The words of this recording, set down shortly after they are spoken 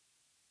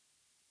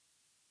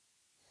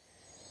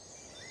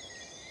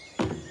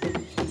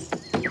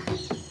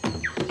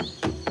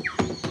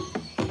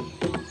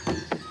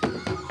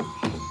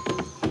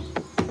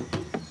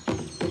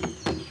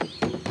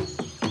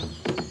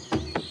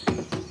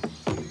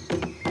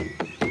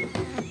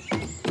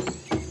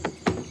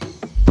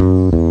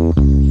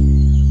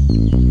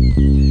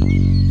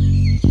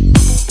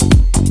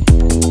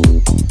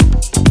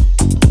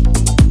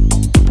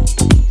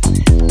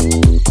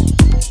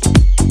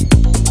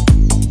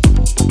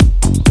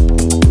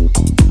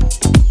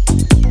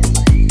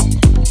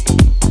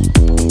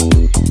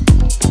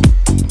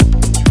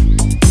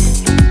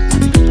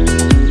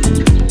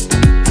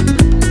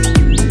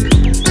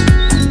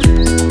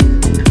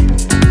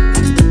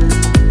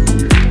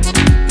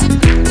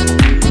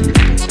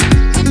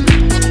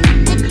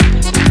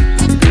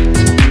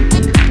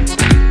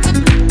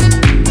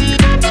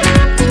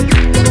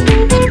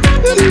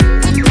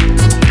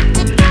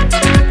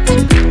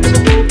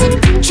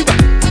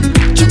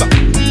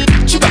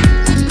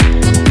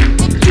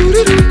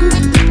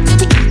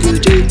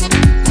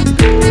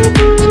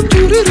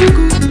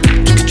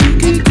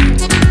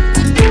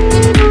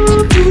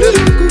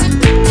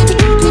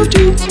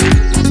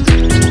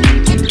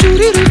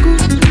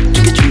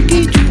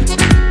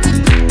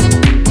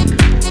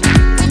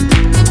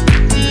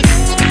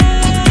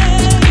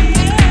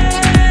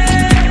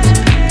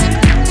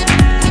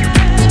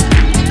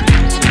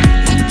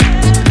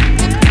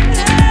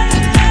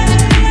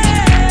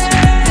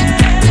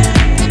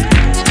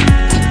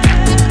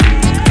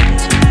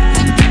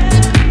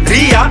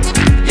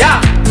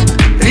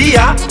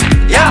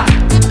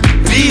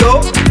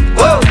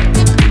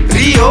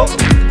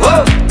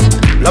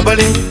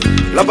Labaling,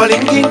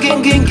 labaling, ging,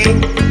 ging, ging,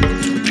 ging.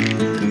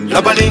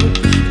 Labaling,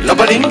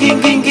 labaling, ging,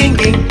 ging, ging,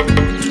 ging.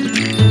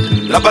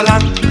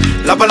 Labalang,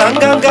 labalang,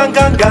 gang, gang,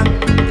 gang, gang.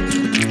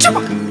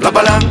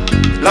 Labalang,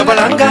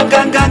 labalang, gang,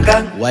 gang, gang,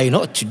 gang. Why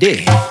not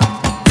today?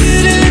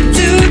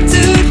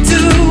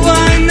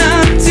 Why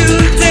not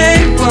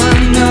today? Why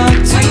not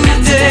today? Why not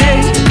today?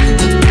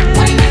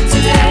 Why not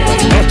today?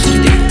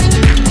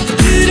 Why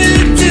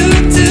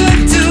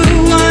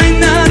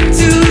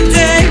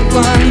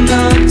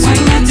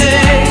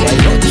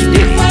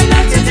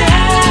not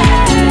today?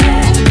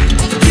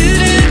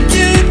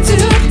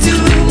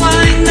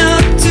 Why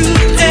not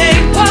today?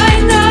 Why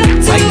not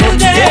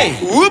today?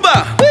 Uba!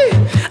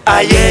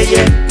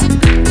 Ayeye,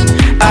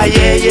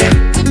 ayeye,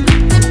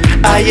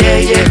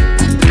 ayeye,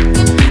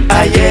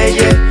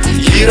 ayeye.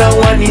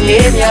 Irawani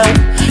nenya,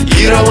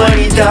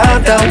 irawani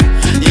dada,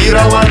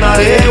 irawani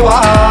rewa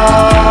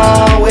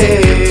we.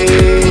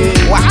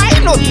 Why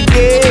not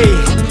today?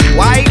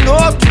 Why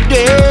not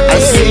today? I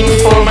sing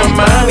for my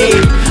mommy,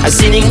 I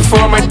sing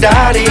for my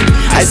daddy,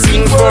 I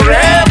sing for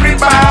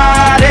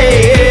everybody.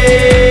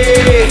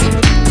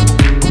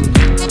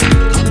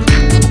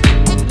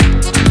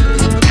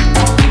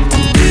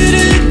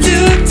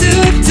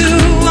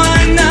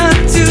 Why not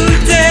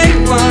today?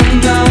 Why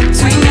not today? Why not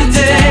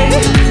today?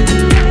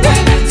 Why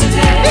not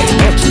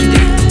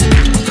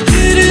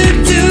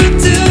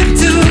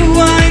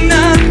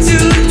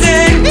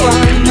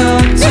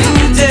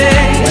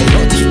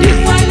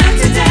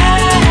today?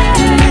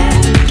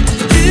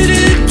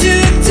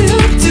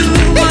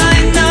 Why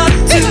not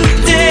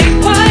today?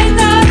 Why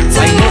not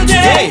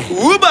today?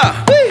 Uba!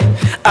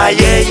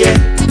 Ayeye,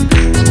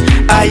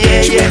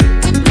 ayeye,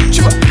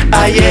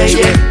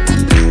 ayeye,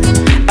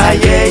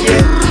 ayeye.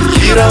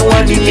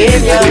 Irawani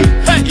nenya,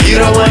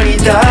 irawani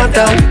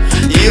dada,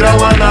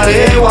 irawani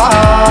rewa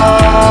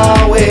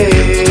we.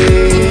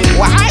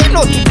 Why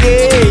not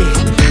today?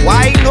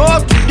 Why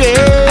not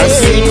today? I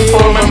sing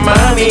for my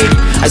mommy,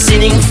 I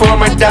sing for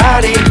my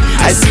daddy,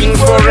 I sing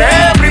for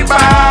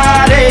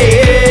everybody.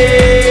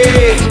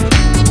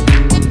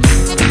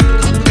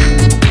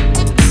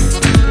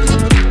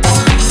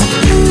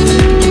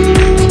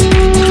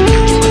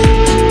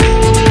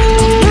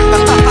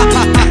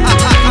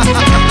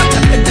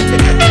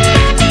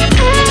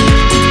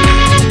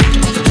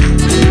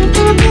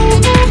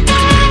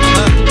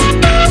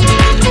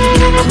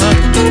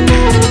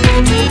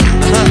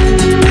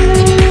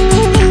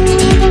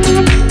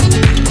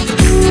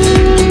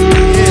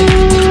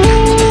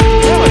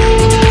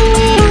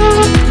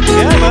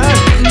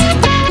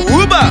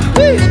 Uba!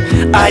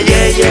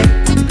 Ayeye,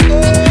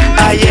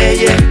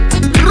 ayeye,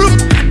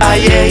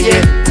 ayeye,